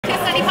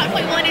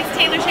51 is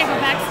Taylor Schaefer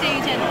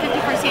backstage at the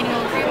 51st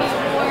Annual Grammy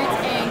Awards,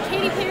 and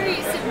Katy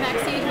is sitting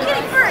backstage with us.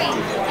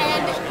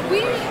 And we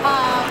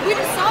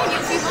just saw you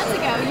a few months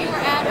ago. You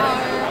were at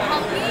our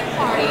Halloween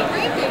party,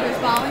 Gravedigger's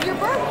Ball, on your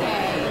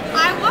birthday.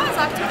 I was,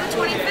 October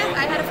 25th.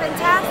 I had a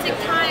fantastic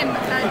time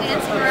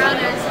dancing around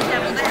as a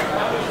deviled egg.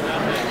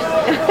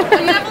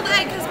 A deviled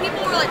egg, because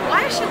people were like,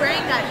 why is she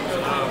wearing that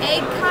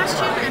egg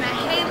costume and a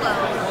halo?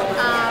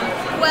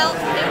 Well,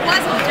 it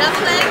wasn't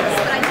deviled eggs,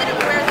 but I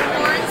didn't wear the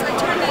horns. I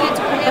turned it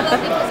into a halo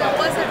because I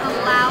wasn't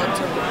allowed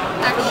to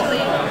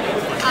actually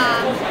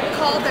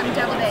call them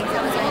deviled eggs.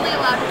 I was only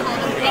allowed to call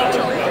them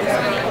angel eggs.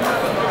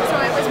 So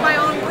it was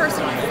my own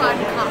personal fun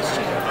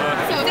costume.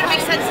 So it didn't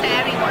make sense to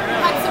anyone.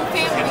 Hudson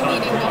family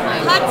meeting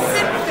behind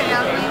Hudson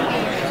family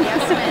meeting,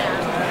 yes ma'am.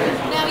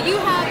 Now you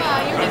have,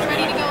 you're getting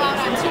ready to go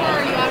out on tour, or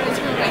are you out on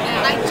tour right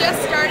now? I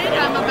just started,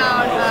 I'm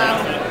about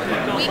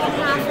a week and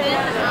a half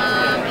in.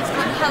 It's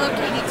called Hello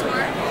Katy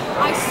Tour.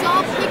 I saw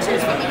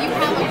pictures from it. You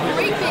have a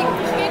great big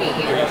kitty.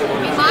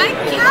 My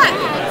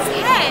cat's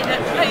head,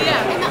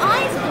 yeah. And the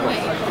eyes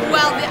blink.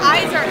 Well, the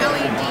eyes are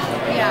LED,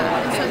 yeah.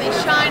 And so they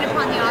shine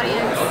upon the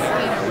audience,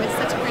 you know, with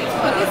such a great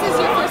But this is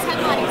your first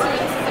headlining tour.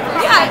 This is the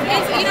first Yeah,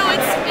 it's, you know,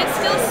 it's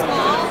still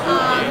small.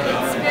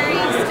 It's very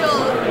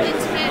still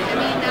intimate. I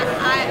mean,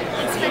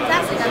 it's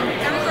fantastic.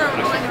 Everywhere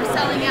we're going, we're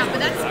selling out. But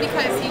that's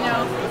because, you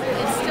know,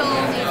 it's still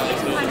only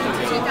 1,500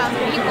 to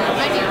 2,000 people.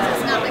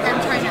 It's not like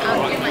I'm trying to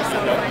outdo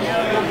myself. I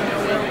know